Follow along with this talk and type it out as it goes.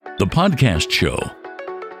the podcast show.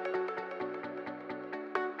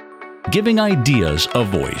 Giving ideas a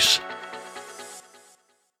voice.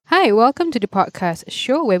 Hi, welcome to the podcast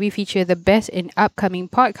show where we feature the best and upcoming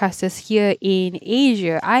podcasters here in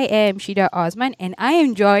Asia. I am Shida Osman and I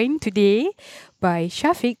am joined today by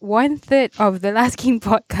Shafique, 1/3 of the Last King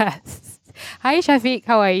podcast. Hi Shafique,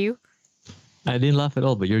 how are you? I didn't laugh at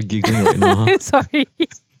all, but you're giggling right now. I'm sorry.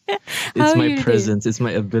 It's my presence. It's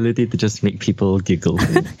my ability to just make people giggle.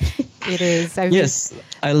 It is. Yes,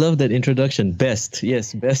 I love that introduction. Best.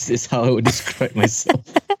 Yes, best is how I would describe myself.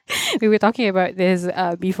 We were talking about this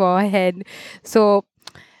beforehand. So,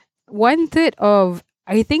 1/3 of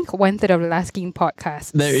the Last King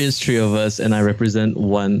podcast. There is 3 of us, and I represent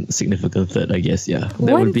one significant third, I guess. Yeah,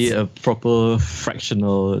 that would be a proper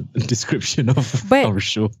fractional description of our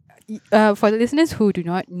show. For the listeners who do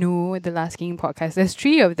not know the Last King podcast, there's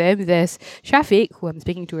 3 of them. There's Shafique, who I'm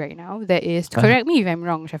speaking to right now. There is, correct me if I'm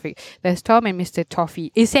wrong, Shafique. There's Tom and Mr.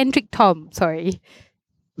 Toffee. Eccentric Tom, sorry.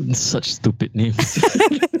 Such stupid names.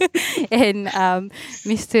 And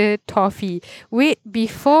Mr. Toffee. Wait,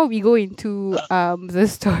 before we go into the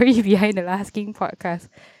story behind the Last King podcast,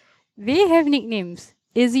 they have nicknames.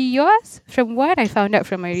 Is it yours? From what I found out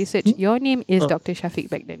from my research, your name is Dr. Shafique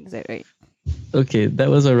back then. Is that right? Okay, that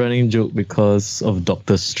was a running joke because of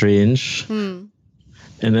Doctor Strange. And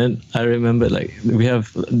then I remember we have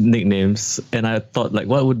nicknames, and I thought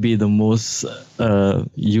what would be the most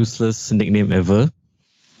useless nickname ever.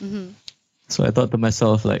 So I thought to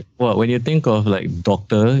myself when you think of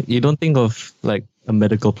doctor, you don't think of a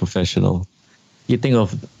medical professional. You think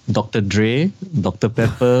of Dr. Dre, Dr.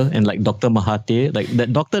 Pepper, and Dr. Mahathir.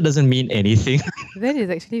 That doctor doesn't mean anything. That is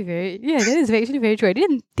actually very true. I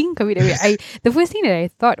didn't think of it that way. The first thing that I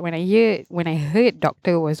thought when I heard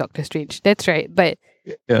doctor was Doctor Strange. That's right. But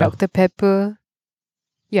Dr. Pepper,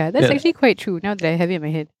 that's actually quite true now that I have it in my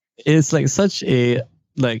head. It's such a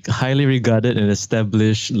highly regarded and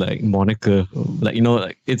established moniker.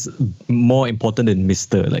 It's more important than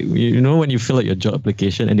Mr. When you fill out your job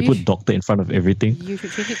application and you put doctor in front of everything. You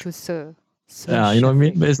should change it to sir. You know what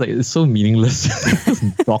I mean? But it's so meaningless.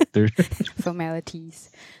 Doctor.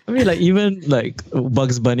 Formalities. I mean even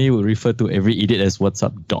Bugs Bunny would refer to every idiot as "What's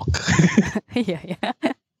up, Doc?" Yeah.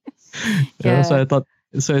 So I thought.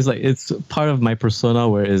 So it's part of my persona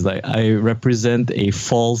where I represent a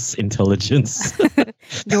false intelligence.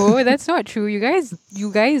 No, that's not true. You guys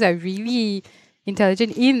are really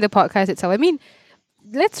intelligent in the podcast itself. I mean,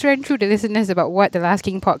 let's run through the listeners about what the Last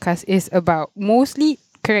King podcast is about. Mostly,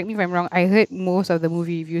 correct me if I'm wrong, I heard most of the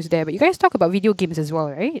movie reviews there, but you guys talk about video games as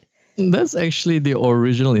well, right? That's actually the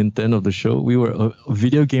original intent of the show. We were a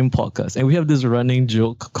video game podcast, and we have this running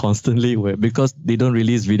joke constantly where, because they don't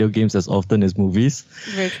release video games as often as movies,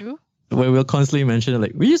 very true, where we'll constantly mention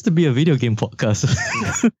we used to be a video game podcast.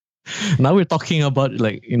 Now we're talking about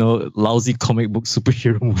lousy comic book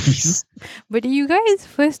superhero movies. But you guys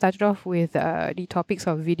first started off with the topics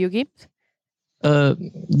of video games?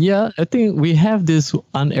 I think we have this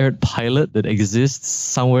unaired pilot that exists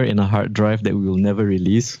somewhere in a hard drive that we will never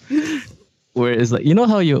release. Where it's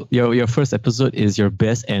how your first episode is your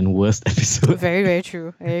best and worst episode. Very, very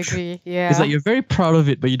true. I agree. Yeah. It's you're very proud of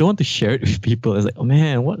it, but you don't want to share it with people. It's oh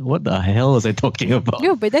man, what the hell was I talking about?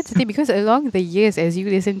 No, but that's the thing, because along the years, as you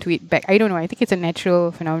listen to it back, I don't know, I think it's a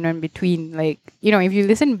natural phenomenon between if you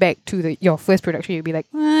listen back to your first production, you'll be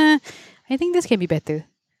I think this can be better.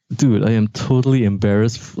 Dude, I am totally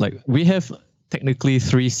embarrassed. We have technically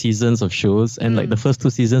 3 seasons of shows, and the first 2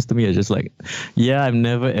 seasons to me are just I'm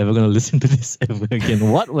never ever gonna listen to this ever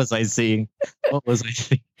again. What was I saying? What was I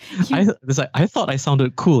saying? I thought I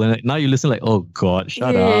sounded cool, and now you listen oh god,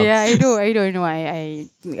 shut up. Yeah, I know.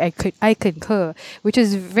 I concur, which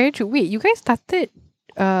is very true. Wait, you guys started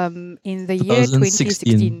in the year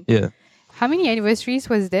 2016. Yeah. How many anniversaries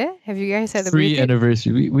was there? Have you guys celebrated? 3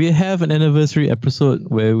 anniversary. We have an anniversary episode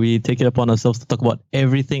where we take it upon ourselves to talk about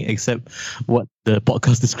everything except what the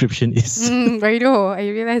podcast description is. I know. I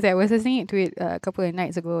realized that I was listening to it a couple of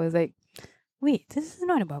nights ago. I was wait, this is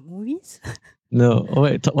not about movies? No. Oh,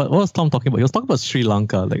 wait. What was Tom talking about? He was talking about Sri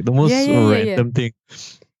Lanka, the most random thing.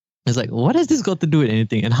 It's what has this got to do with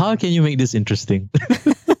anything? And how can you make this interesting?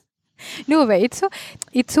 No, but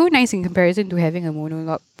it's so nice in comparison to having a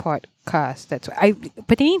monologue podcast. That's why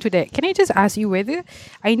pertaining to that, can I just ask you whether,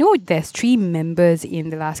 I know there's 3 members in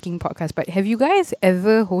the Last King podcast, but have you guys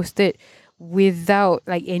ever hosted without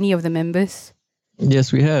any of the members?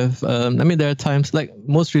 Yes, we have. I mean, there are times like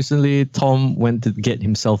most recently, Tom went to get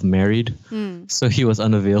himself married, so he was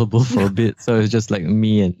unavailable for a bit. So it's just like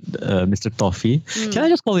me and Mr. Toffee. Can I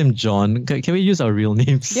just call him John? Can we use our real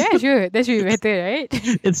names? Yeah, sure. That should be better, right?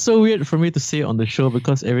 It's so weird for me to say it on the show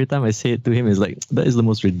because every time I say it to him, it's like that is the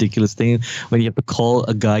most ridiculous thing when you have to call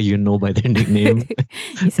a guy you know by their nickname.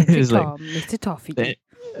 He's like, It's like, Mr. Toffee.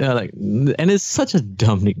 yeah, like, and it's such a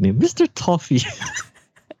dumb nickname, Mr. Toffee.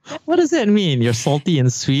 What does that mean? You're salty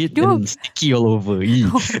and sweet No. and sticky all over. Eee.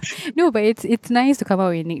 No, but it's nice to come up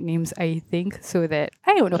with nicknames, I think, so that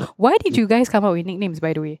I don't know. Why did you guys come up with nicknames,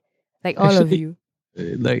 by the way? Like all of Actually, you.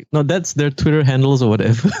 Like, no, that's their Twitter handles or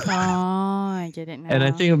whatever. Oh, I get it now. And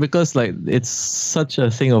I think because like it's such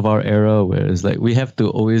a thing of our era where it's like we have to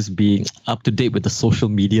always be up to date with the social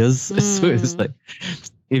medias. So it's like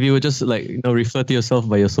if you would just like refer to yourself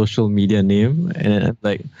by your social media name and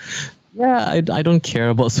like yeah, I don't care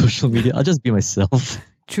about social media. I'll just be myself.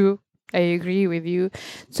 True. I agree with you.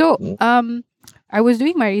 So, I was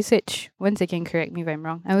doing my research. One second, correct me if I'm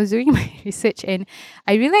wrong. I was doing my research and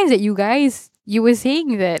I realized that you were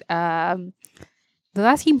saying that the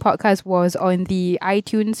Last Game podcast was on the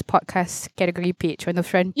iTunes podcast category page on the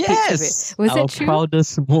front page of Yes, it. Was our that true?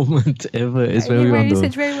 proudest moment ever is I when did we were my on the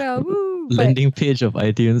research very well. Woo, but, landing page of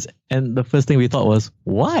iTunes, and the first thing we thought was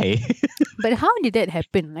why. but how did that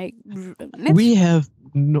happen? Like, We have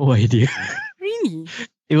no idea. really.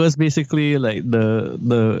 It was basically like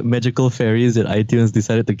the magical fairies at iTunes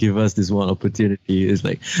decided to give us this one opportunity. It's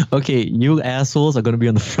like, okay, you assholes are going to be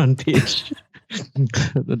on the front page.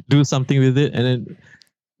 Do something with it, and then.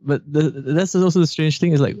 But that's also the strange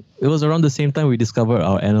thing is like it was around the same time we discovered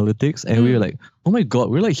our analytics, and we were like, oh my god,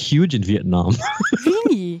 we're like huge in Vietnam.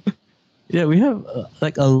 Really? Yeah, we have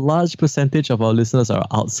like a large percentage of our listeners are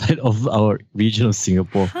outside of our region of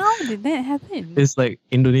Singapore. How did that happen? It's like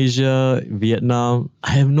Indonesia, Vietnam.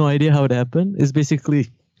 I have no idea how it happened. It's basically,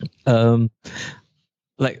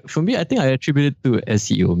 like for me, I think I attribute it to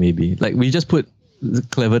SEO maybe. Like we just put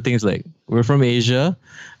clever things like we're from Asia,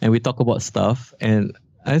 and we talk about stuff. And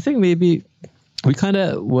I think maybe we kind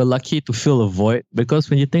of were lucky to fill a void because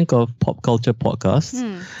when you think of pop culture podcasts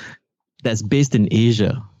that's based in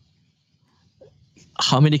Asia,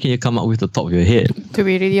 how many can you come up with the top of your head? To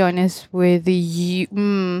be really honest with you,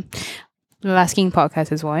 the Last King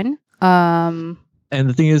podcast is one. And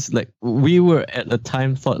the thing is, like, we were at the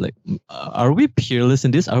time thought, like, are we peerless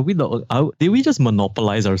in this? Did we just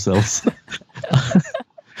monopolize ourselves?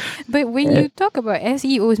 But when you talk about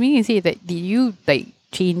SEOs, meaning to say that did you like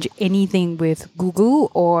change anything with Google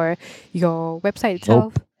or your website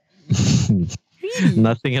itself? Really?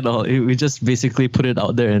 Nothing at all. We just basically put it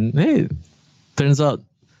out there, and hey, turns out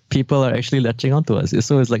people are actually latching onto us.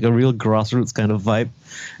 So it's like a real grassroots kind of vibe.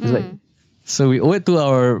 It's like, so we owe it to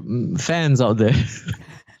our fans out there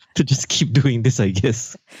to just keep doing this, I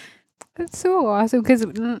guess. That's so awesome because,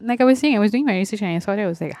 like I was saying, I was doing my research and I saw that I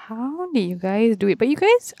was like, how did you guys do it? But you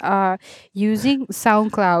guys are using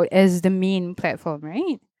SoundCloud as the main platform,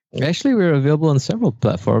 right? Actually, we're available on several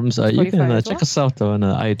platforms. You can Spotify as check well? us out on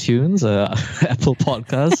iTunes, Apple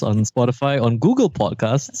Podcasts, on Spotify, on Google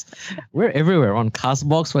Podcasts. We're everywhere on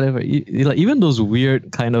Castbox, whatever. Like even those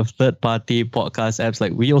weird kind of third-party podcast apps,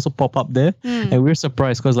 like we also pop up there, and we're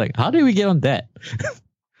surprised because like, how did we get on that?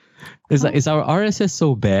 It's like, is our RSS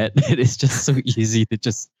so bad that it's just so easy to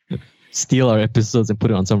just steal our episodes and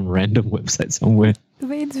put it on some random website somewhere?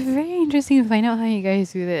 But it's very interesting to find out how you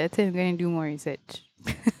guys do that. I think I'm going to do more research.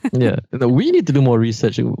 Yeah, no, we need to do more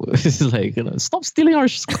research. It's like, stop stealing our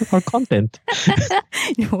content.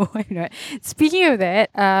 No, I'm not. Speaking of that,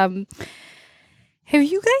 have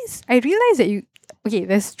you guys, I realized that okay,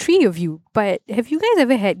 there's 3 of you, but have you guys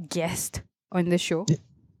ever had guests on the show?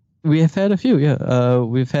 We have had a few, yeah.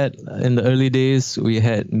 We've had, in the early days, we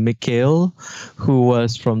had Mikhail, who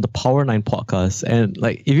was from the Power 9 podcast. And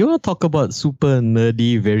like, if you want to talk about super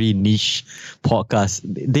nerdy, very niche podcasts,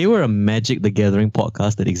 they were a Magic the Gathering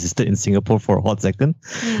podcast that existed in Singapore for a hot second.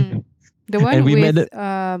 The one And we with, met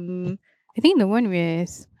I think the one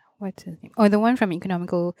with, what's his name? Oh, the one from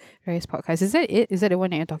Economical Various Podcast. Is that it? Is that the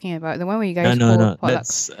one that you're talking about? The one where you guys no, hold potlucks?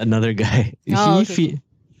 that's another guy. Oh, okay.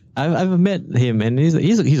 I've met him, and he's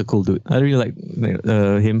a cool dude. I really like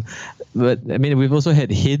him. But I mean, we've also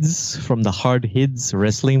had Hids from the Hard Hids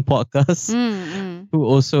Wrestling podcast, who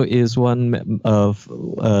also is one of.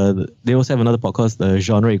 They also have another podcast, the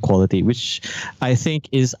Genre Equality, which I think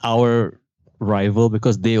is our rival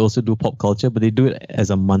because they also do pop culture, but they do it as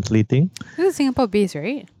a monthly thing. This is Singapore based,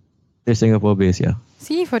 right? They're Singapore based, yeah.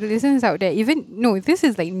 See, for the listeners out there, this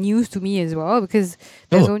is like news to me as well because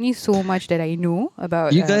there's only so much that I know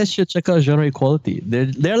about. You guys should check out Genre Equality.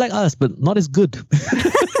 They're like us, but not as good.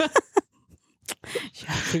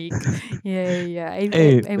 Shafique. Yeah.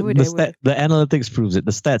 I would. The analytics proves it.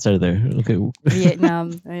 The stats are there. Okay.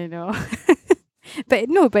 Vietnam, I know. but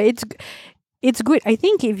it's good. I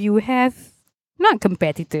think if you have not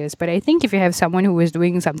competitors, but I think if you have someone who is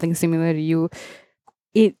doing something similar to you,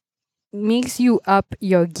 it makes you up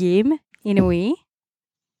your game in a way.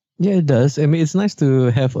 Yeah, it does. I mean, it's nice to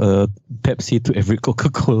have a Pepsi to every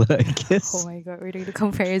Coca-Cola, I guess. Oh my god, we're doing the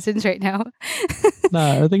comparisons right now.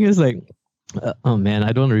 I think it's like, oh man,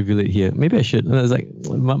 I don't want to reveal it here. Maybe I should. It's like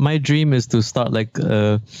my dream is to start like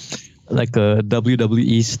a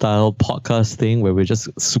WWE style podcast thing where we're just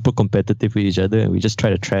super competitive with each other and we just try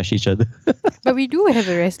to trash each other. But we do have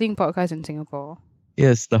a wrestling podcast in Singapore.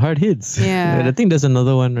 Yes, the Hard Hits. Yeah. I think there's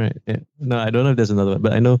another one, right? Yeah. No, I don't know if there's another one,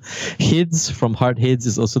 but I know Hids from Hard Hits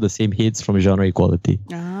is also the same Hids from Genre Equality.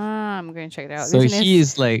 I'm going to check that out. So he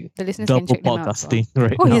is like double podcasting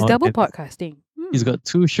right now. Oh, he's double podcasting. He's got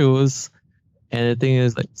 2 shows, and the thing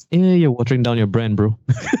is like, you're watering down your brand, bro.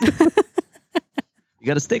 You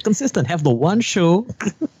got to stay consistent. Have the one show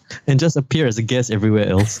and just appear as a guest everywhere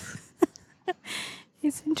else.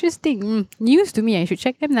 It's interesting. News to me. I should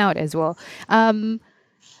check them out as well.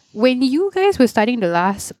 When you guys were starting the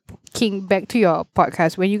Last King, back to your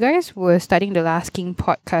podcast, when you guys were starting the Last King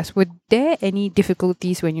podcast, were there any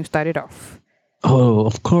difficulties when you started off? Oh,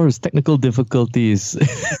 of course, technical difficulties.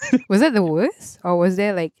 Was that the worst? Or is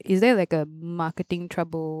there like a marketing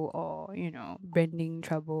trouble or, branding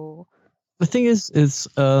trouble? The thing is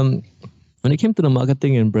when it came to the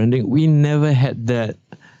marketing and branding, we never had that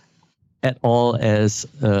at all as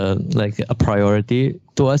like a priority.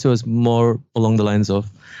 To us, it was more along the lines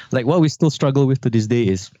of like what we still struggle with to this day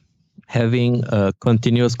is having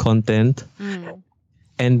continuous content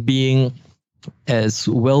and being as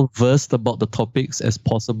well versed about the topics as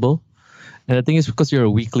possible. And the thing is, because you're a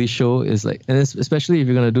weekly show, is like, and especially if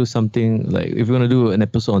you're gonna do something like if you're gonna do an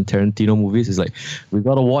episode on Tarantino movies, it's like we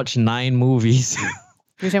gotta watch 9 movies.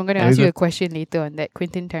 Which I'm gonna ask you a question later on that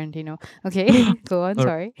Quentin Tarantino. Okay, go on.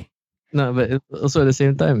 Sorry. No, but also at the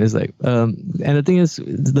same time, it's like, and the thing is,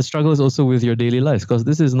 the struggle is also with your daily lives because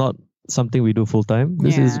this is not something we do full time.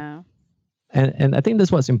 This is, and I think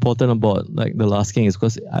that's what's important about like The Last King is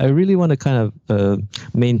because I really want to kind of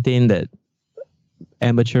maintain that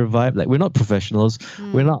amateur vibe. Like we're not professionals.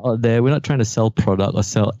 We're not out there. We're not trying to sell product or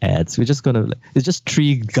sell ads. We're just gonna. It's just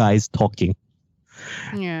 3 guys talking.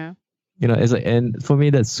 Yeah. It's like, and for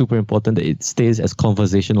me, that's super important that it stays as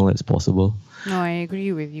conversational as possible. No, I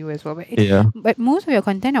agree with you as well. But but most of your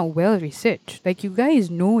content are well researched. Like you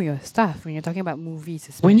guys know your stuff when you're talking about movies.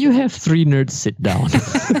 Especially. When you have 3 nerds sit down.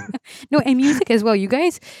 No, and music as well. You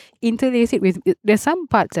guys interlace it with. There's some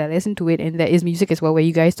parts I listen to it, and there is music as well, where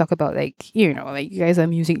you guys talk about like you guys are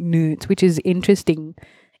music nerds, which is interesting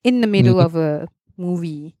in the middle of a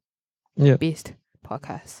movie based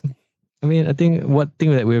podcast. I mean, I think one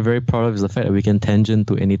thing that we're very proud of is the fact that we can tangent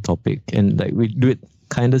to any topic and like we do it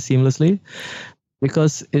kind of seamlessly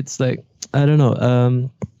because it's like, I don't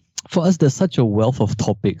know, for us, there's such a wealth of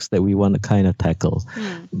topics that we want to kind of tackle.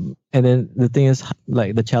 And then the thing is,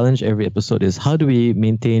 like the challenge every episode is how do we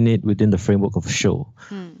maintain it within the framework of a show?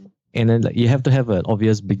 And then like you have to have an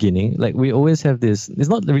obvious beginning. Like we always have this, it's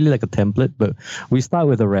not really like a template, but we start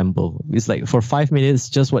with a ramble. It's like for 5 minutes,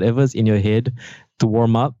 just whatever's in your head to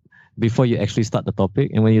warm up before you actually start the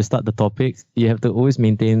topic. And when you start the topic, you have to always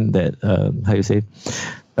maintain that,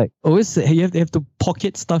 like always you have to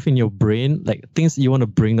pocket stuff in your brain, like things you want to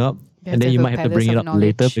bring up. And then you might have to bring it up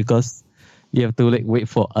later because you have to like wait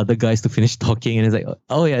for other guys to finish talking. And it's like,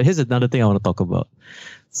 oh yeah, here's another thing I want to talk about.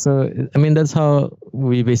 So, I mean, that's how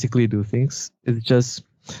we basically do things. It's just,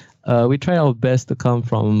 we try our best to come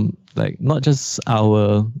from like not just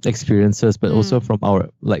our experiences, but also from our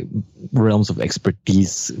like realms of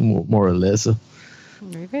expertise, more or less.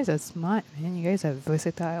 You guys are smart, man. You guys are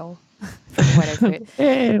versatile. From what I've heard.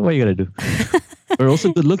 Hey, what are you gonna do? We're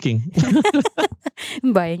also good looking.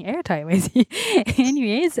 Buying airtime, I see.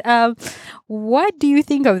 Anyways, what do you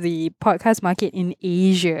think of the podcast market in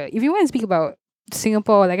Asia? If you want to speak about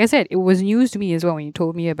Singapore, like I said, it was news to me as well when you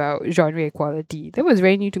told me about genre equality. That was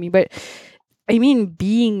very new to me. But I mean,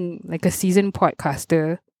 being like a seasoned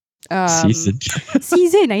podcaster,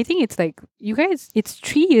 season. I think it's like you guys. It's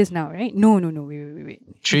 3 years now, right? No. Wait.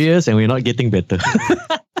 3 years, and we're not getting better.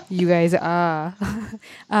 You guys are.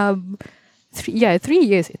 3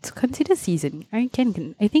 years. It's considered season. I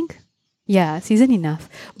think. Yeah, seasoned enough.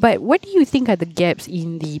 But what do you think are the gaps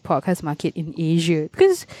in the podcast market in Asia?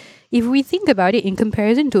 Because if we think about it in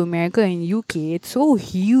comparison to America and UK, it's so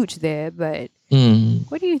huge there. But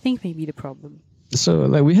what do you think may be the problem? So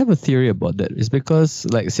like we have a theory about that. It's because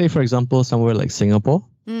like say for example somewhere like Singapore,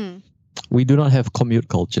 we do not have commute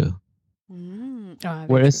culture.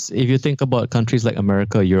 Whereas if you think about countries like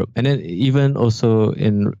America, Europe, and then even also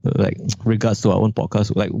in like regards to our own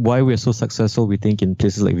podcast, like why we're so successful, we think in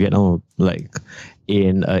places like Vietnam, or like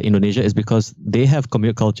in Indonesia, is because they have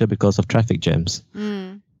commute culture because of traffic jams.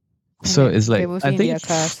 So it's like I think,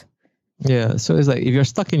 yeah. So it's like if you're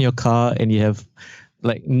stuck in your car and you have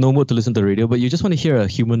like no mood to listen to the radio, but you just want to hear a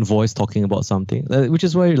human voice talking about something, which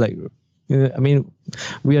is why like. I mean,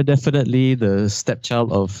 we are definitely the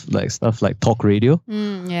stepchild of like stuff like talk radio.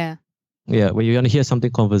 Yeah, where you want to hear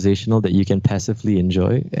something conversational that you can passively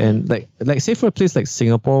enjoy. And like say for a place like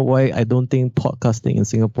Singapore, why I don't think podcasting in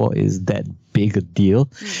Singapore is that big a deal,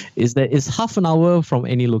 is that it's half an hour from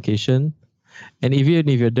any location, and even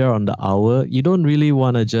if you're there on the hour, you don't really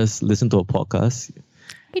want to just listen to a podcast.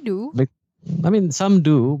 I do. Like, I mean, some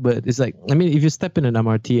do, but it's like, I mean, if you step in an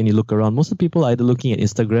MRT and you look around, most of the people are either looking at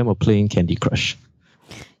Instagram or playing Candy Crush.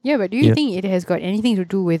 Yeah, but do you think it has got anything to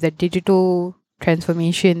do with the digital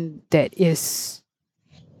transformation that is,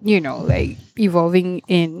 like evolving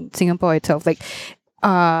in Singapore itself? Like,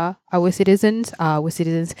 our citizens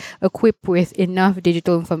equipped with enough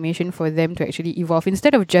digital information for them to actually evolve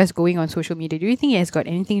instead of just going on social media? Do you think it has got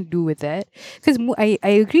anything to do with that? Because I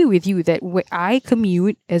agree with you that I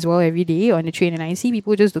commute as well every day on the train, and I see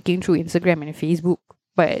people just looking through Instagram and Facebook.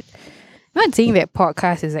 But I'm not saying that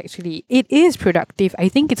podcast is actually, it is productive. I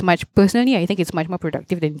think it's much more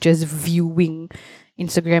productive than just viewing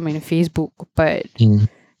Instagram and Facebook. But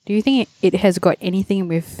do you think it has got anything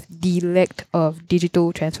with the lack of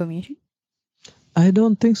digital transformation? I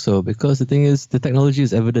don't think so, because the thing is, the technology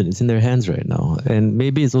is evident. It's in their hands right now. And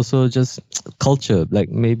maybe it's also just culture. Like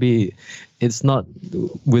maybe it's not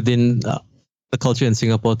within the culture in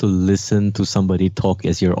Singapore to listen to somebody talk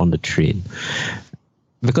as you're on the train.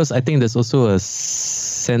 Because I think there's also a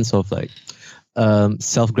sense of like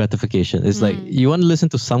self-gratification. It's like, you want to listen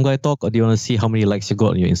to some guy talk, or do you want to see how many likes you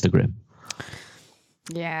got on your Instagram?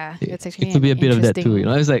 Yeah, that's actually it could be a bit of that too.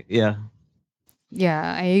 It's like, yeah,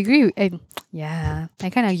 I agree. I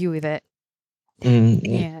can't argue with that.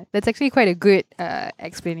 Yeah, that's actually quite a good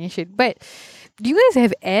explanation. But do you guys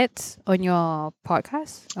have ads on your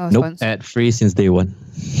podcast? Nope, ad free since day one.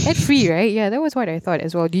 Ad free, right? Yeah, that was what I thought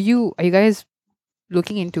as well. Are you guys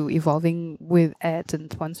looking into evolving with ads and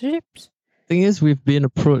sponsorships? Thing is, we've been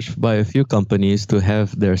approached by a few companies to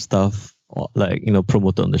have their stuff like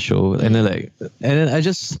promoted on the show, and then I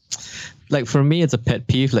just like, for me it's a pet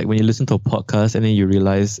peeve, like when you listen to a podcast and then you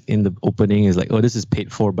realize in the opening is like, oh, this is paid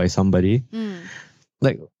for by somebody.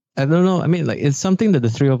 Like, I don't know, I mean, like, it's something that the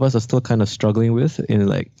three of us are still kind of struggling with, in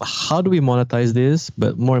like, how do we monetize this?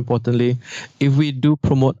 But more importantly, if we do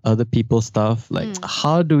promote other people's stuff, like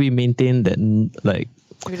how do we maintain that like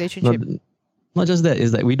relationship? Not just that,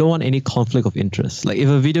 is that we don't want any conflict of interest. Like if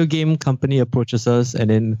a video game company approaches us and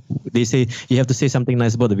then they say you have to say something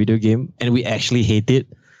nice about the video game, and we actually hate it.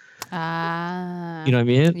 You know what I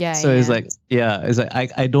mean? Yeah. So it's like,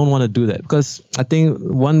 I don't want to do that, because I think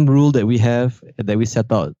one rule that we have, that we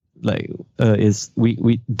set out, like is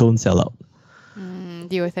we don't sell out.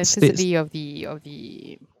 The authenticity of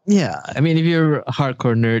the. Yeah, I mean, if you're a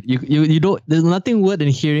hardcore nerd, you don't. There's nothing worse than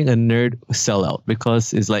hearing a nerd sell out,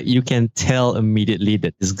 because it's like you can tell immediately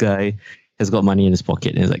that this guy has got money in his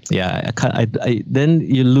pocket, and it's like, yeah, I can't. Then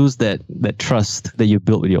you lose that trust that you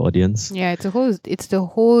built with your audience. Yeah, it's the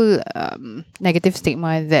whole negative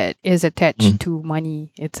stigma that is attached to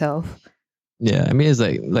money itself. Yeah, I mean, it's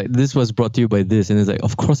like this was brought to you by this, and it's like,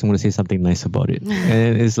 of course I'm going to say something nice about it.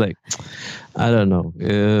 And it's like, I don't know.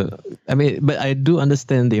 I mean, but I do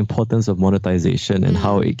understand the importance of monetization and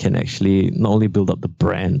how it can actually not only build up the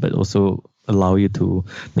brand, but also allow you to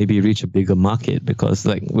maybe reach a bigger market, because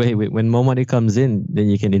like, when more money comes in, then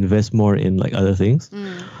you can invest more in like other things.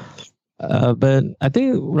 But I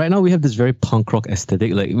think right now we have this very punk rock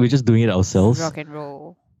aesthetic. Like, we're just doing it ourselves. Rock and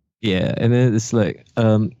roll. Yeah, and then it's like,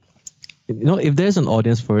 if there's an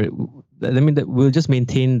audience for it, I mean, that we'll just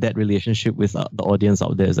maintain that relationship with the audience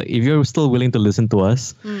out there. It's like, if you're still willing to listen to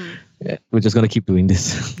us, we're just gonna keep doing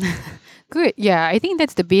this. Good. Yeah, I think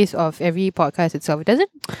that's the base of every podcast itself. It doesn't.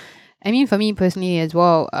 I mean, for me personally as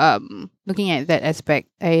well, looking at that aspect,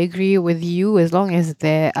 I agree with you. As long as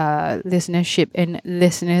there are listenership and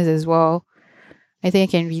listeners as well, I think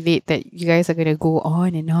I can relate that you guys are gonna go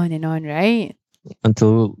on and on and on, right?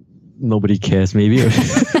 Until nobody cares, maybe.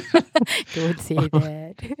 Don't say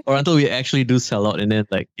that. Or until we actually do sell out, and then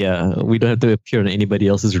like, yeah, we don't have to appear on anybody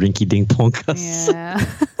else's rinky dink podcast. Yeah.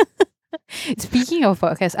 Speaking of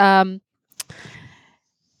podcasts,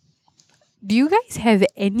 do you guys have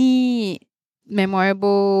any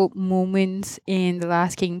memorable moments in the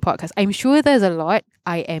Last King podcast? I'm sure there's a lot.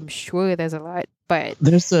 I am sure there's a lot, but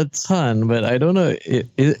There's a ton, but I don't know.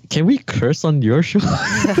 Can we curse on your show?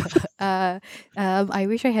 I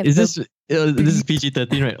wish I had. Is this is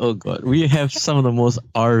PG-13, right? Oh god, we have some of the most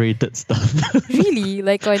R-rated stuff. really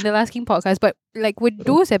like on the Last King podcast? But like, were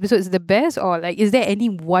those episodes the best, or like, is there any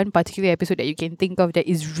one particular episode that you can think of that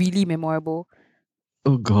is really memorable?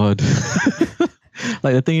 Oh god.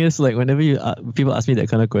 Like the thing is, like whenever people ask me that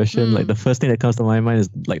kind of question, like the first thing that comes to my mind is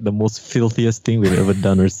like the most filthiest thing we've ever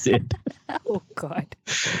done or said. Oh god.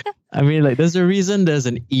 I mean, like there's a reason there's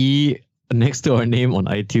an E next to our name on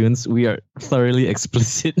iTunes. We are thoroughly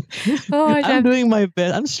explicit. Oh, I'm doing my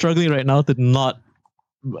best. I'm struggling right now to not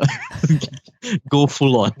go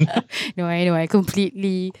full on. No, I know. I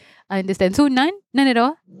completely understand. So none at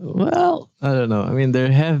all. Well, I don't know. I mean,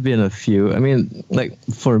 there have been a few. I mean, like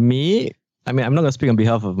for me, I mean, I'm not going to speak on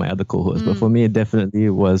behalf of my other co-hosts, but for me, it definitely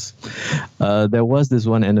was. There was this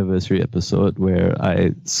one anniversary episode where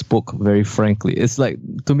I spoke very frankly. It's like,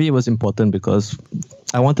 to me, it was important because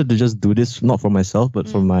I wanted to just do this, not for myself, but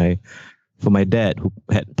for my dad who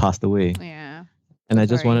had passed away. Yeah. And I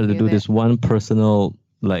just wanted to do this one personal,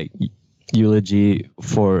 like, eulogy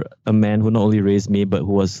for a man who not only raised me, but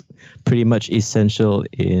who was pretty much essential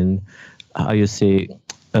in, how you say,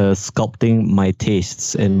 sculpting my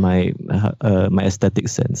tastes and my aesthetic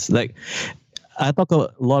sense. Like, I talk a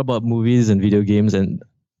lot about movies and video games, and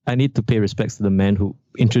I need to pay respects to the man who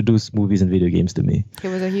introduced movies and video games to me. It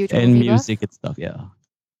was a huge and movie music and stuff. Yeah.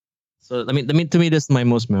 So I mean, to me, that's my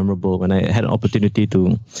most memorable when I had an opportunity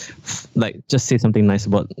to, like, just say something nice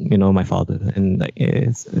about my father, and like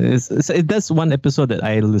that's one episode that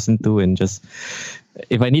I listen to, and just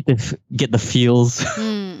if I need to get the feels.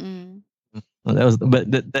 That was,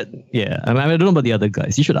 but that yeah. I mean, I don't know about the other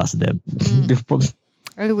guys. You should ask them.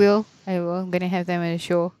 I will. I'm gonna have them on the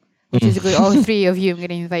show, which is good. All three of you. I'm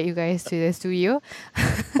gonna invite you guys to the studio.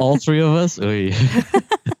 All three of us. Oy.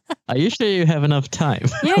 Are you sure you have enough time?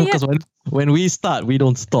 Yeah. Because when we start, we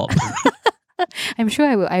don't stop. I'm sure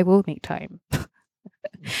I will. I will make time.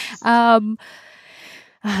 I'm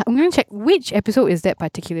gonna check which episode is that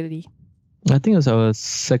particularly. I think it was our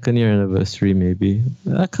 2nd year anniversary, maybe.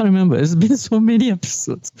 I can't remember. It's been so many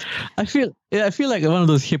episodes. I feel like one of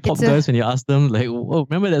those hip hop guys when you ask them, like, "Oh,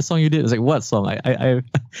 remember that song you did?" It's like, "What song?" I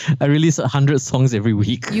release 100 songs every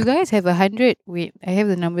week. You guys have 100. Wait, I have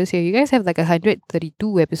the numbers here. You guys have like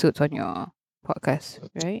 132 episodes on your podcast,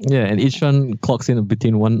 right? Yeah, and each one clocks in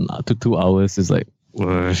between 1 to 2 hours. It's like.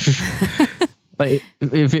 Like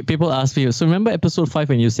if people ask me, so remember episode 5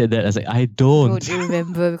 when you said that? I was like, I don't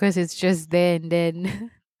remember because it's just there and then.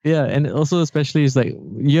 Yeah, and also especially it's like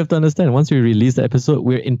you have to understand once we release the episode,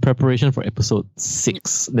 we're in preparation for episode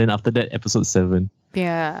 6. Then after that, episode 7.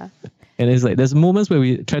 Yeah. And it's like there's moments where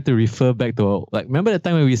we try to refer back to like remember that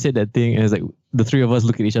time when we said that thing, and it's like the three of us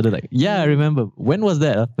look at each other like, yeah, I remember. When was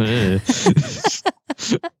that?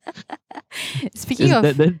 Speaking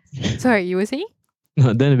of, sorry, you were saying?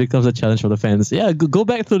 Then it becomes a challenge for the fans. Yeah, go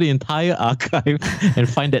back through the entire archive and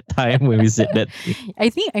find that time when we said that.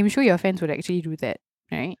 I'm sure your fans would actually do that,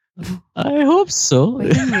 right? I hope so. I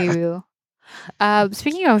think they will.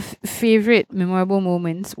 Speaking of favorite memorable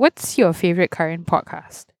moments, what's your favorite current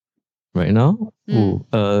podcast? Right now?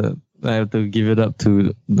 I have to give it up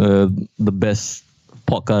to the best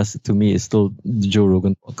podcast to me is still the Joe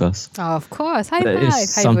Rogan podcast. Oh, of course. High That five.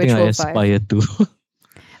 is something I aspire to.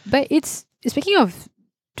 But speaking of,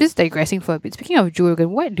 just digressing for a bit, speaking of Joe Rogan,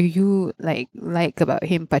 what do you like about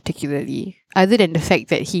him particularly? Other than the fact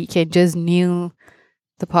that he can just nail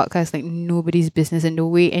the podcast like nobody's business, and the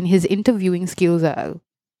way and his interviewing skills are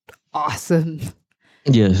awesome.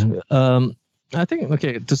 Yes. I think,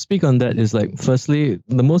 okay, to speak on that is like, firstly,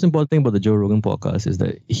 the most important thing about the Joe Rogan podcast is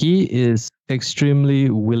that he is extremely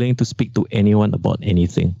willing to speak to anyone about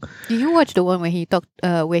anything. Did you watch the one where he talked,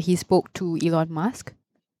 where he spoke to Elon Musk?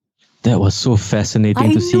 That was so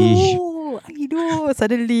fascinating to see. I know.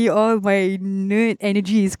 Suddenly, all my nerd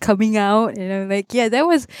energy is coming out, and I'm like, yeah, that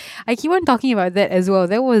was. I keep on talking about that as well.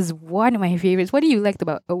 That was one of my favorites. What do you like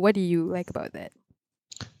about that?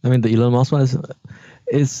 I mean, the Elon Musk one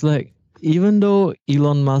it's like, even though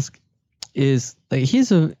Elon Musk is like,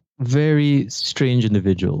 he's a very strange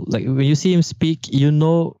individual. Like when you see him speak, you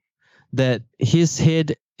know that his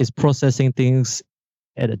head is processing things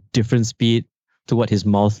at a different speed to what his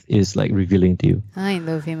mouth is like revealing to you. I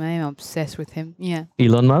love him. I'm obsessed with him. Yeah.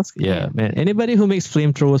 Elon Musk, yeah, Yeah. man. Anybody who makes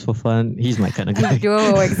flamethrowers for fun, he's my kind of guy.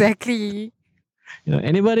 Oh, exactly. You know,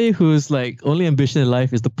 anybody whose like only ambition in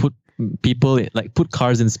life is to put people like put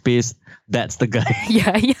cars in space, that's the guy.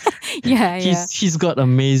 Yeah. Yeah. He's got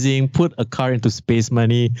amazing put a car into space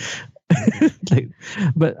money. Like,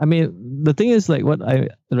 but I mean, the thing is, like, what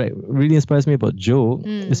really inspires me about Joe,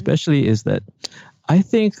 especially, is that I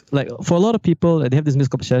think, like, for a lot of people, they have this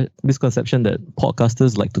misconception that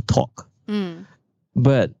podcasters like to talk.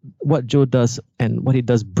 But what Joe does, and what he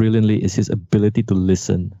does brilliantly, is his ability to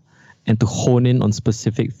listen and to hone in on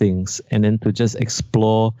specific things, and then to just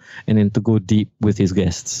explore and then to go deep with his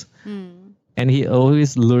guests. And he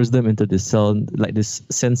always lures them into this this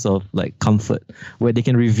sense of like comfort, where they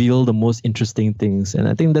can reveal the most interesting things. And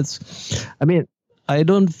I think I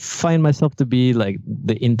don't find myself to be like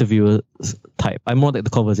the interviewer type. I'm more like the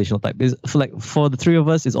conversational type. For the three of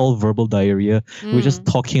us, it's all verbal diarrhea. We're just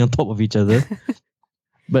talking on top of each other.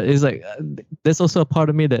 But it's like, there's also a part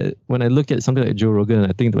of me that when I look at something like Joe Rogan,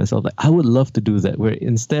 I think to myself, like, I would love to do that, where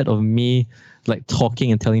instead of me like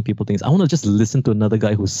talking and telling people things, I want to just listen to another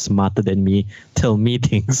guy who's smarter than me tell me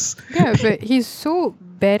things. Yeah, but he's so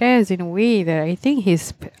badass in a way that I think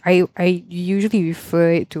I usually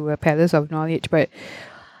refer it to a palace of knowledge, but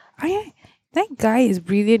that guy is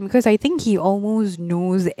brilliant because I think he almost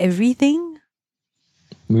knows everything.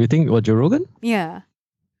 You think what, Joe Rogan? Yeah.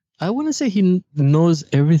 I wouldn't say he knows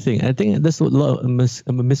everything. I think that's what a lot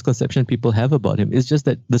of misconception people have about him. It's just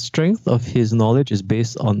that the strength of his knowledge is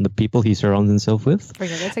based on the people he surrounds himself with. Oh,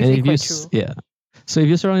 yeah, that's actually quite true. Yeah. So if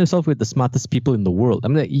you surround yourself with the smartest people in the world, I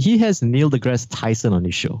mean, like, he has Neil deGrasse Tyson on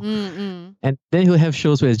his show. And then he'll have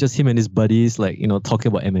shows where it's just him and his buddies, like, you know,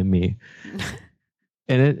 talking about MMA.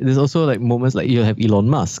 And then there's also like moments like you'll have Elon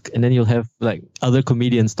Musk, and then you'll have like other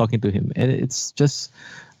comedians talking to him. And it's just,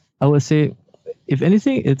 I would say, if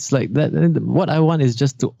anything, it's like that. What I want is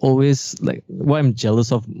just to always, like, what I'm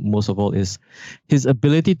jealous of most of all is his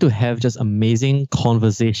ability to have just amazing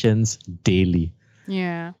conversations daily.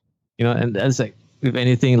 Yeah. You know, and that's like, if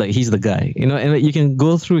anything, like, he's the guy, you know, and like, you can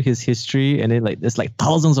go through his history and then like there's like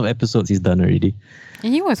thousands of episodes he's done already.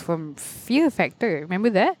 And he was from Fear Factor. Remember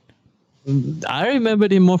that? I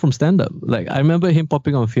remembered him more from stand-up. Like, I remember him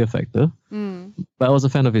popping on Fear Factor, but I was a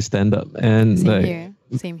fan of his stand-up. And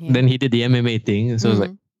Same here. Then he did the MMA thing, so I was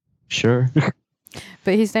like, sure.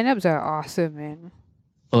 But his stand-ups are awesome, man.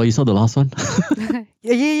 Oh, you saw the last one?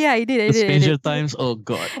 Yeah, I did. Stranger Times. Oh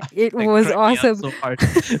God, it was awesome. So hard.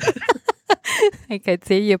 I can't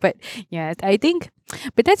say yeah, but yeah, I think.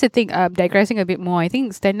 But that's the thing. Digressing a bit more, I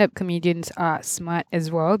think stand-up comedians are smart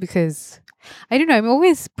as well because I don't know. I'm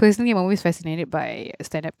always fascinated by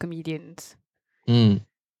stand-up comedians. I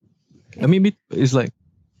mean, it's like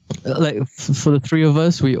for the three of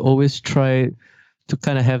us, we always try to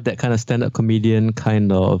kind of have that kind of stand-up comedian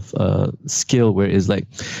kind of skill where it's like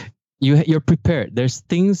you're prepared. There's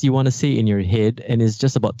things you want to say in your head, and it's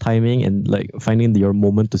just about timing and like finding your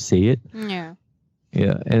moment to say it. Yeah,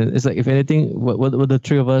 and it's like, if anything, what the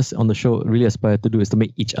three of us on the show really aspire to do is to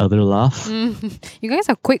make each other laugh. You guys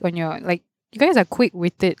are quick on your you guys are quick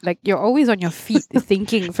with it. Like, you're always on your feet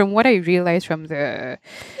thinking. From what I realized from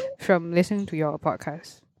listening to your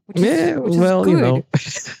podcast. Which is good. You know,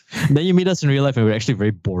 then you meet us in real life and we're actually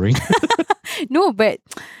very boring. No, but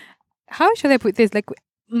how should I put this? Like,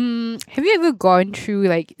 have you ever gone through,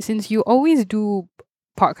 like, since you always do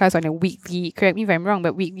podcasts on a weekly, correct me if I'm wrong,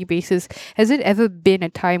 but weekly basis, has it ever been a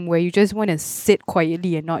time where you just want to sit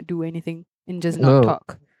quietly and not do anything and just not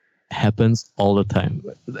talk? Happens all the time.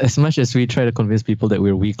 As much as we try to convince people that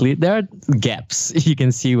we're weekly, there are gaps you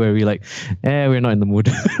can see where we like, we're not in the mood.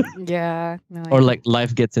 Yeah. No, or like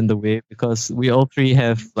life gets in the way because we all three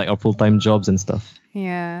have like our full-time jobs and stuff.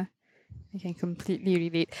 Yeah. I can completely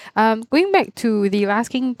relate. Going back to the Last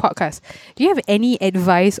King podcast, do you have any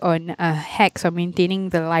advice on hacks on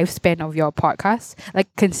maintaining the lifespan of your podcast? Like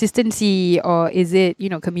consistency, or is it,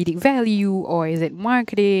 comedic value, or is it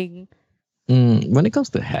marketing? When it comes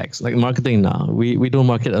to hacks, like marketing now, we don't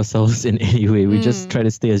market ourselves in any way. We just try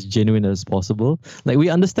to stay as genuine as possible. Like, we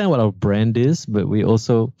understand what our brand is, but we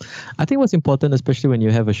also, I think what's important, especially when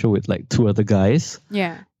you have a show with like two other guys,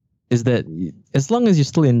 is that as long as you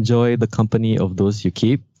still enjoy the company of those you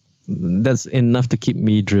keep, that's enough to keep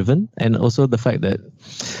me driven. And also the fact that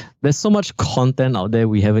there's so much content out there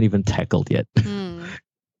we haven't even tackled yet.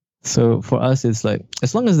 So for us, it's like,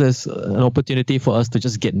 as long as there's an opportunity for us to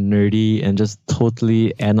just get nerdy and just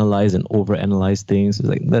totally analyze and overanalyze things, it's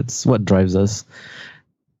like, that's what drives us.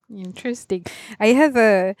 Interesting. I have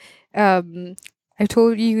I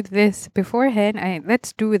told you this beforehand.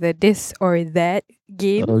 Let's do the this or that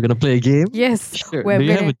game. We're gonna play a game. Yes. Sure. where Do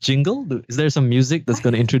you I'm have a jingle? Is there some music that's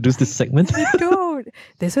gonna introduce this segment? I don't.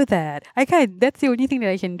 This or that. I can't. That's the only thing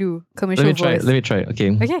that I can do. Commercial voice. Let me try.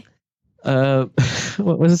 Okay. Okay.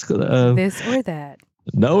 What's this called? This or that.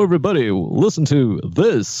 Now everybody listen to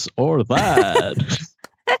this or that.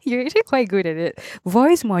 You're actually quite good at it.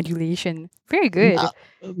 Voice modulation. Very good.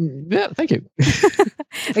 Yeah, thank you.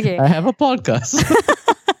 Okay. I have a podcast.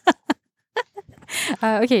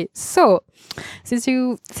 Okay, so since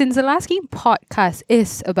the Last Game podcast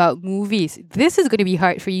is about movies, this is going to be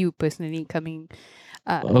hard for you personally coming.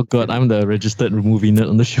 Oh god, I'm the registered movie nerd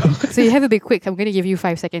on the show. So you have a bit quick. I'm going to give you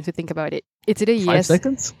 5 seconds to think about it. It's either 5 yes.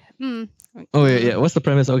 seconds? Mm, Oh yeah. What's the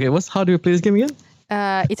premise? Okay, how do you play this game again?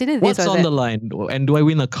 it's either this What's or on that. the line? And do I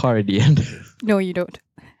win a car at the end? No, you don't.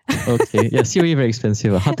 Okay. Yeah, COE very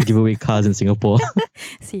expensive. Hard to give away cars in Singapore.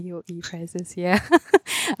 COE prices, yeah.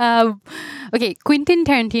 Okay, Quentin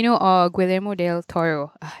Tarantino or Guillermo del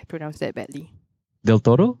Toro? I pronounced that badly. Del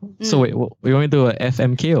Toro? So wait, you want me to do a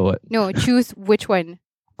FMK or what? No, choose which one.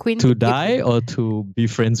 To die or to be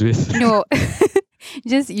friends with? No,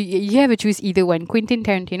 just you have to choose either one. Quentin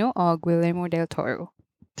Tarantino or Guillermo del Toro.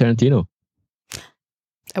 Tarantino.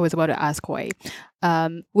 I was about to ask why.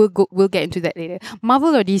 We'll get into that later.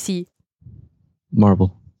 Marvel or DC?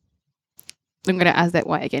 Marvel. I'm gonna ask that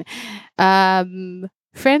why again.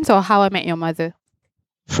 Friends or How I Met Your Mother?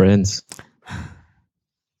 Friends.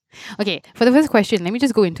 Okay, for the first question, let me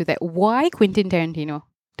just go into that. Why Quentin Tarantino?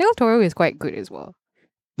 Del Toro is quite good as well.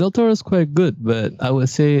 Del Toro is quite good, but I would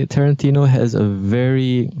say Tarantino has a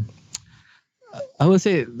very... I would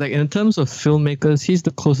say, like, in terms of filmmakers, he's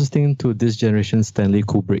the closest thing to this generation's Stanley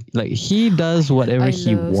Kubrick. Like, he does whatever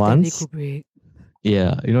he wants. Stanley Kubrick.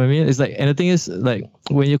 Yeah, you know what I mean? It's like, and the thing is, like,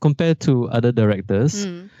 when you compare to other directors,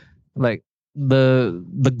 like,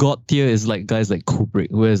 the god tier is like guys like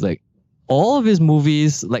Kubrick, whereas like all of his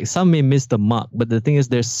movies, like some may miss the mark, but the thing is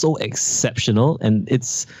they're so exceptional and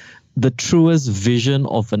it's the truest vision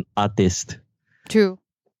of an artist. True.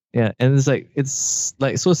 Yeah, and it's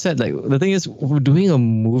like so sad. Like the thing is, we're doing a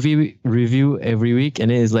movie review every week,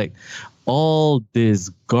 and it is like all this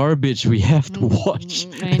garbage we have to watch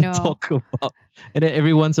and talk about. And then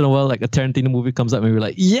every once in a while, like a Tarantino movie comes up, and we're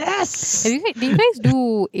like, yes. Did you guys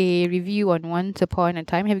do a review on Once Upon a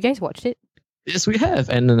Time? Have you guys watched it? Yes, we have,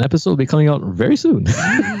 and an episode will be coming out very soon.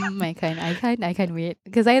 I can't wait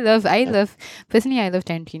because I love personally I love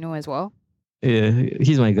Tarantino as well. Yeah,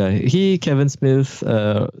 he's my guy. Kevin Smith,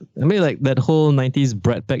 I mean, like that whole 90s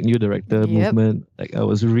Brad Pitt new director movement. Like, I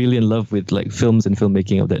was really in love with like films and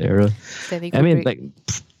filmmaking of that era. I mean, like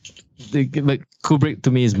Kubrick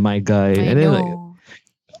to me is my guy. And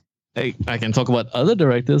then I can talk about other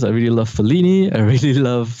directors. I really love Fellini. I really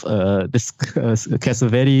love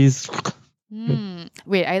Cassavetes.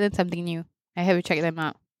 Wait, I learned something new. I have to check them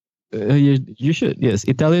out. You should, yes.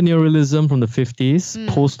 Italian neorealism from the 50s,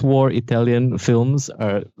 post-war Italian films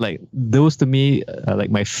are like, those to me are like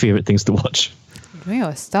my favorite things to watch. You're doing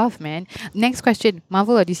your stuff, man. Next question,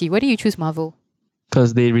 Marvel or DC? Why do you choose Marvel?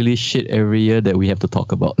 Because they release shit every year that we have to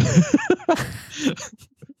talk about.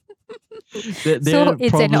 So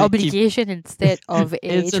it's an obligation instead of a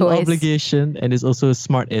it's choice. An obligation, and it's also a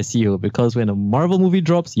smart SEO because when a Marvel movie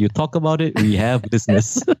drops, you talk about it, we have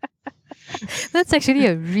business. That's actually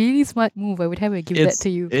a really smart move. I would have to give that to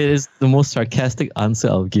you. It is the most sarcastic answer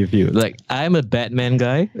I'll give you. Like, I'm a Batman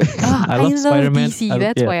guy. I love Spider-Man. DC.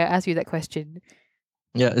 That's why I asked you that question.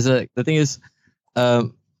 Yeah, it's like the thing is,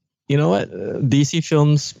 you know what? DC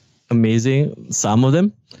films amazing, some of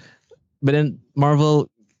them, but then Marvel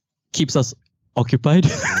keeps us occupied.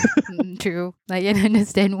 True. I can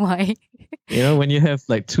understand why. You know, when you have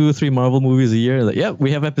like 2 or 3 Marvel movies a year, like, yeah,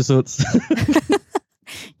 we have episodes.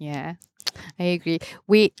 Yeah, I agree.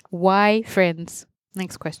 Wait, why Friends?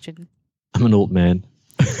 Next question. I'm an old man.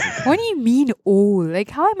 What do you mean old? Like,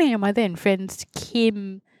 How I Met Your Mother and Friends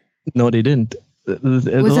came... No, they didn't. Was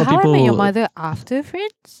How I Met Your Mother after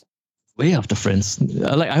Friends? Way after Friends.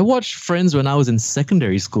 Like, I watched Friends when I was in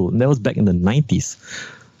secondary school, and that was back in the 90s.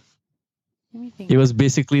 Let me think. It was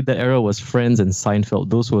basically the era was Friends and Seinfeld.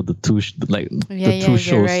 Those were the two shows.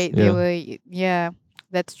 You're right. They were,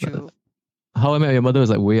 that's true. How I Met Your Mother was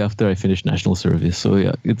like way after I finished national service. So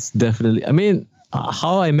yeah, it's definitely, I mean,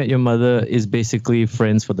 How I Met Your Mother is basically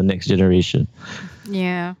Friends for the next generation.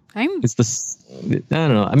 Yeah. I don't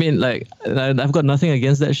know. I mean, like, I've got nothing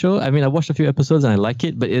against that show. I mean, I watched a few episodes and I like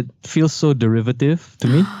it, but it feels so derivative to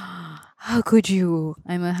me. How could you?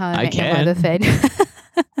 I'm a How I Met Your Mother fan.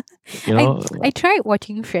 You know, I tried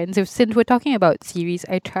watching Friends. Since we're talking about series,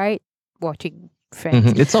 I tried watching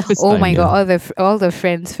friends. It's office Oh time, my yeah. god, all the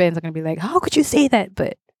friends are gonna be like, how could you say that?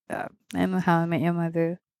 But I'm a How I Met Your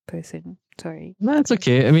Mother person. Sorry. That's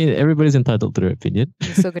okay. I mean, everybody's entitled to their opinion.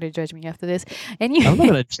 You're still gonna judge me after this. I'm not Anyway,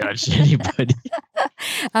 gonna judge anybody.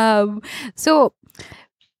 so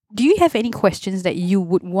do you have any questions that you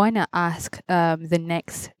would wanna ask the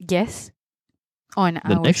next guest on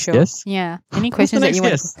The our next show? guest? Yeah. Any Who's the questions that next you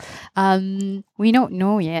want? guest? We don't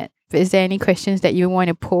know yet. But is there any questions that you want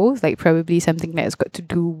to pose? Like probably something that's got to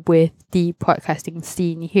do with the podcasting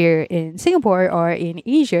scene here in Singapore or in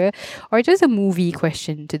Asia, or just a movie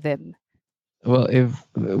question to them? Well, if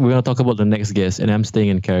we're gonna talk about the next guest, and I'm staying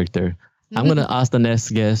in character, I'm gonna ask the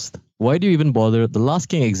next guest, why do you even bother? The Last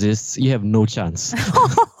King exists. You have no chance.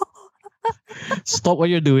 Stop what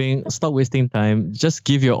you're doing. Stop wasting time. Just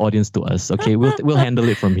give your audience to us, okay? We'll handle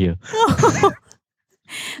it from here.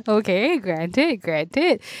 Okay,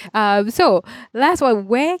 granted. So last one,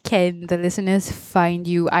 where can the listeners find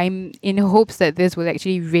you? I'm in hopes that this will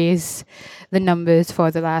actually raise the numbers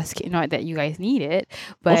for the last. Not that you guys need it,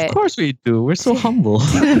 but Of course we do. We're so humble.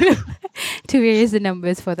 to raise the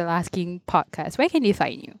numbers for the Last King podcast. Where can they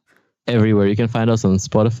find you? Everywhere. You can find us on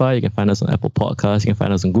Spotify. You can find us on Apple Podcasts. You can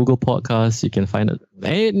find us on Google Podcasts. You can find it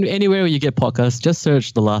anywhere you get podcasts. Just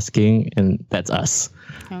search The Last King, and that's us.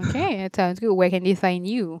 Okay, that sounds good. Where can they find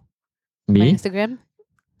you? Me? On Instagram?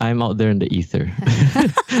 I'm out there in the ether.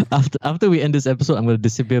 After we end this episode, I'm going to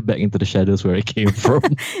disappear back into the shadows where I came from.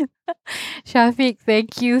 Shafique,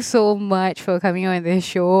 thank you so much for coming on this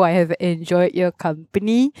show. I have enjoyed your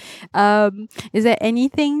company. Is there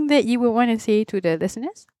anything that you would want to say to the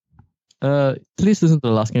listeners? Please listen to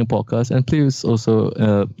the Last King podcast, and please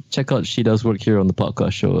also check out She Does Work here on the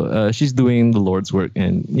podcast show. She's doing the Lord's work,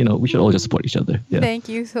 and we should all just support each other. Yeah. Thank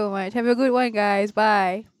you so much. Have a good one, guys.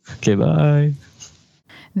 Bye. Okay, bye.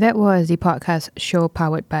 That was the podcast show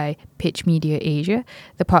powered by Pitch Media Asia.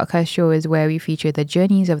 The podcast show is where we feature the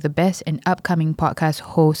journeys of the best and upcoming podcast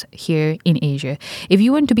hosts here in Asia. If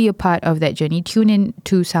you want to be a part of that journey, tune in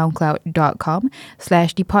to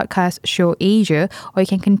soundcloud.com/the podcast show Asia, or you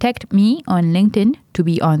can contact me on LinkedIn to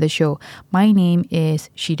be on the show. My name is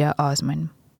Shida Osman.